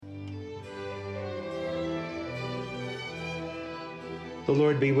The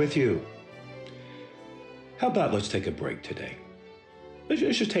Lord be with you. How about let's take a break today? Let's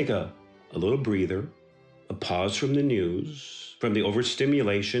just take a little breather, a pause from the news, from the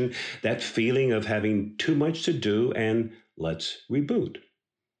overstimulation, that feeling of having too much to do, and let's reboot.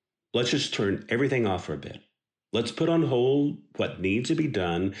 Let's just turn everything off for a bit. Let's put on hold what needs to be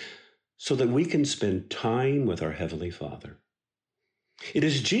done so that we can spend time with our Heavenly Father. It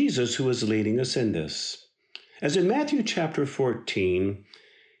is Jesus who is leading us in this. As in Matthew chapter 14,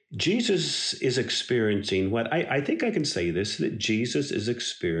 Jesus is experiencing what I think I can say this, that Jesus is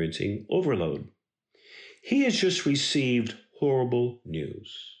experiencing overload. He has just received horrible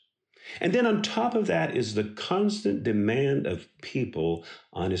news. And then on top of that is the constant demand of people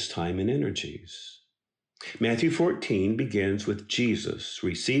on his time and energies. Matthew 14 begins with Jesus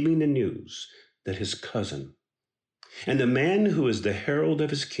receiving the news that his cousin, and the man who is the herald of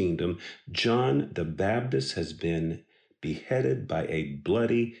his kingdom, John the Baptist, has been beheaded by a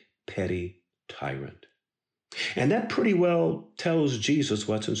bloody, petty tyrant. And that pretty well tells Jesus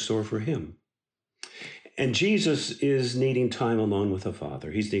what's in store for him. And Jesus is needing time alone with the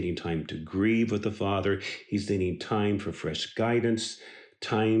Father. He's needing time to grieve with the Father. He's needing time for fresh guidance,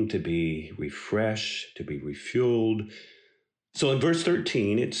 time to be refreshed, to be refueled. So in verse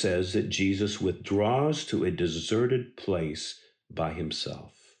 13, it says that Jesus withdraws to a deserted place by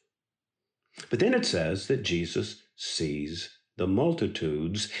himself. But then it says that Jesus sees the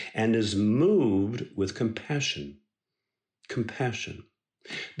multitudes and is moved with compassion. Compassion,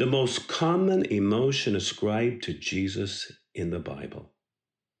 the most common emotion ascribed to Jesus in the Bible.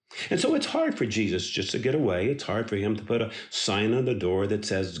 And so it's hard for Jesus just to get away. It's hard for him to put a sign on the door that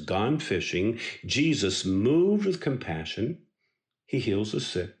says, "Gone fishing." Jesus, moved with compassion, he heals the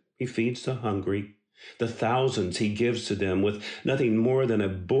sick, he feeds the hungry. The thousands he gives to them with nothing more than a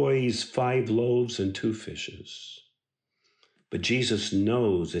boy's 5 loaves and 2 fishes. But Jesus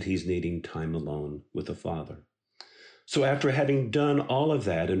knows that he's needing time alone with the Father. So after having done all of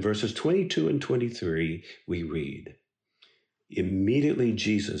that, in verses 22 and 23, we read, "Immediately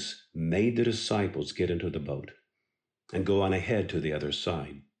Jesus made the disciples get into the boat and go on ahead to the other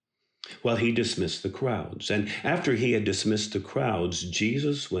side, while he dismissed the crowds. And after he had dismissed the crowds,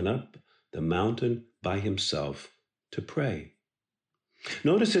 Jesus went up the mountain by himself to pray."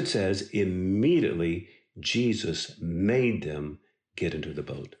 Notice it says, immediately Jesus made them get into the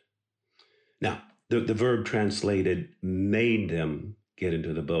boat. Now, the verb translated made them get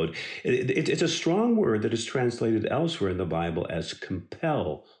into the boat. It's a strong word that is translated elsewhere in the Bible as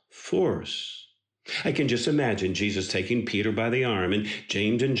compel, force. I can just imagine Jesus taking Peter by the arm and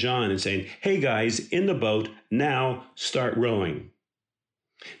James and John and saying, "Hey guys, in the boat, now start rowing."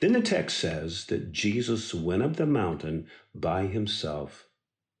 Then the text says that Jesus went up the mountain by himself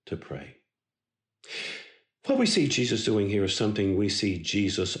to pray. What we see Jesus doing here is something we see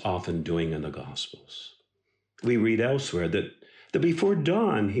Jesus often doing in the Gospels. We read elsewhere that before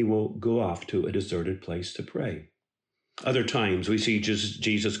dawn, he will go off to a deserted place to pray. Other times, we see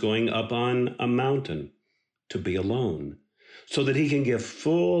Jesus going up on a mountain to be alone so that he can give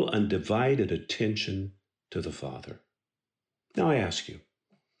full, undivided attention to the Father. Now I ask you,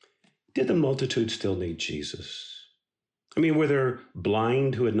 did the multitude still need Jesus? I mean, were there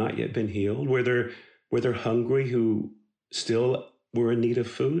blind who had not yet been healed? Were there hungry who still were in need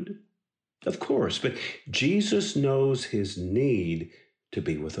of food? Of course, but Jesus knows his need to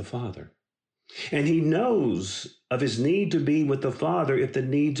be with the Father. And he knows of his need to be with the Father if the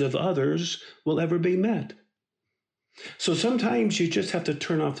needs of others will ever be met. So sometimes you just have to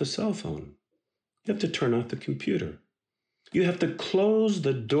turn off the cell phone. You have to turn off the computer. You have to close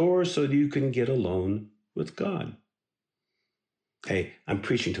the door so you can get alone with God. Hey, I'm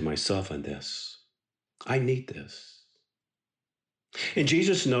preaching to myself on this. I need this. And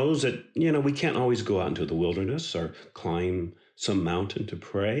Jesus knows that, we can't always go out into the wilderness or climb some mountain to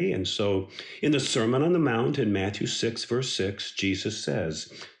pray. And so in the Sermon on the Mount in Matthew 6, verse 6, Jesus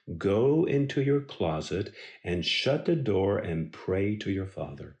says, "Go into your closet and shut the door and pray to your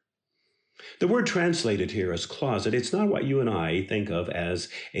Father." The word translated here as closet, it's not what you and I think of as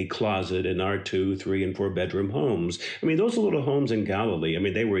a closet in our 2, 3, and 4 bedroom homes. I mean, those little homes in Galilee,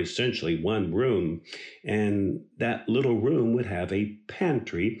 they were essentially one room. And that little room would have a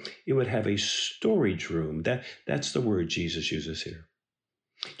pantry. It would have a storage room. That's the word Jesus uses here.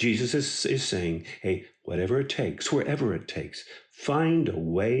 Jesus is saying, hey, whatever it takes, wherever it takes, find a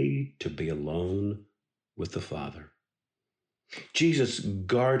way to be alone with the Father. Jesus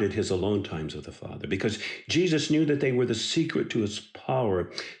guarded his alone times with the Father because Jesus knew that they were the secret to his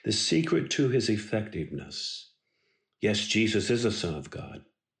power, the secret to his effectiveness. Yes, Jesus is the Son of God,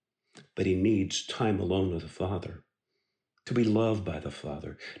 but he needs time alone with the Father to be loved by the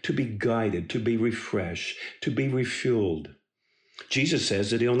Father, to be guided, to be refreshed, to be refueled. Jesus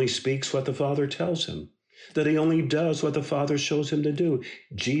says that he only speaks what the Father tells him, that he only does what the Father shows him to do.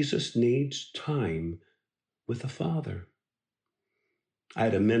 Jesus needs time with the Father. I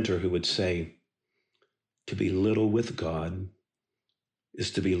had a mentor who would say, to be little with God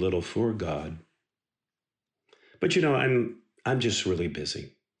is to be little for God. But I'm just really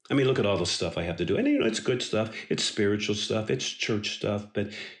busy. I mean, look at all the stuff I have to do. And it's good stuff. It's spiritual stuff. It's church stuff.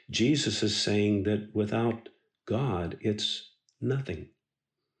 But Jesus is saying that without God, it's nothing.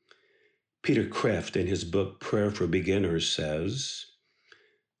 Peter Kreeft, in his book, Prayer for Beginners, says,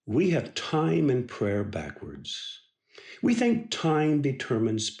 we have time and prayer backwards. We think time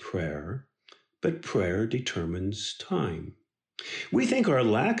determines prayer, but prayer determines time. We think our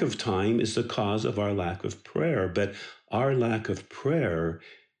lack of time is the cause of our lack of prayer, but our lack of prayer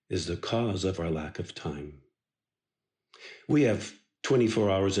is the cause of our lack of time. We have 24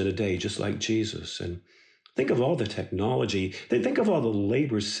 hours in a day, just like Jesus. And think of all the technology. Think of all the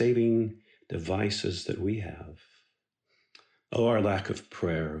labor-saving devices that we have. Oh, our lack of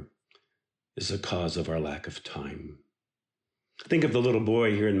prayer is the cause of our lack of time. Think of the little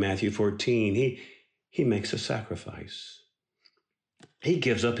boy here in Matthew 14. He makes a sacrifice. He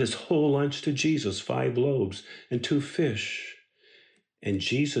gives up his whole lunch to Jesus, 5 loaves and 2 fish. And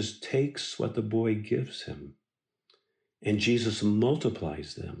Jesus takes what the boy gives him, and Jesus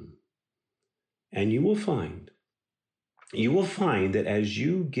multiplies them. And you will find that as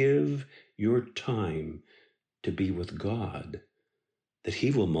you give your time to be with God, that he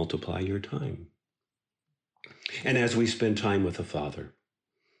will multiply your time. And as we spend time with the Father,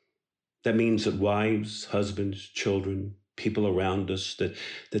 that means that wives, husbands, children, people around us,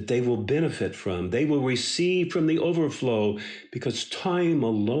 that they will benefit from, they will receive from the overflow, because time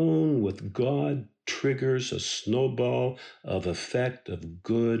alone with God triggers a snowball of effect of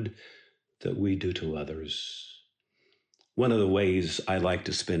good that we do to others. One of the ways I like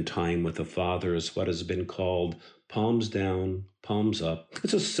to spend time with the Father is what has been called palms down, palms up.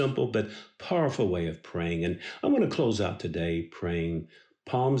 It's a simple but powerful way of praying. And I want to close out today praying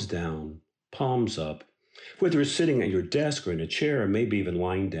palms down, palms up. Whether you're sitting at your desk or in a chair or maybe even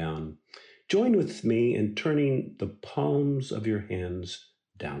lying down, join with me in turning the palms of your hands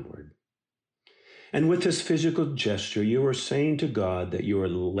downward. And with this physical gesture, you are saying to God that you are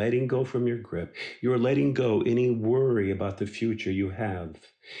letting go from your grip. You are letting go any worry about the future you have,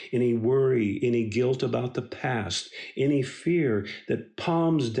 any worry, any guilt about the past, any fear. That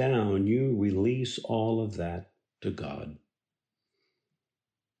palms down, you release all of that to God.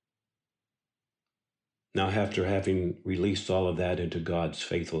 Now, after having released all of that into God's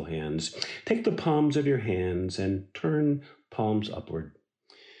faithful hands, take the palms of your hands and turn palms upward.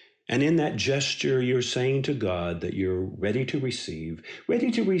 And in that gesture, you're saying to God that you're ready to receive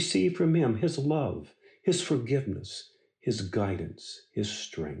from him his love, his forgiveness, his guidance, his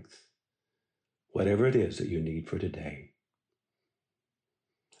strength, whatever it is that you need for today.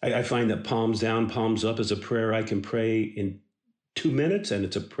 I find that palms down, palms up is a prayer I can pray in 2 minutes, and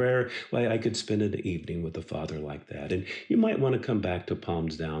it's a prayer I could spend an evening with the Father like that. And you might want to come back to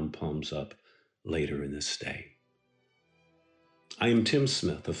palms down, palms up later in this day. I am Tim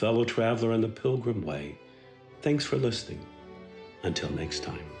Smith, a fellow traveler on the Pilgrim Way. Thanks for listening. Until next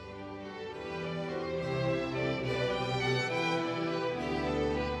time.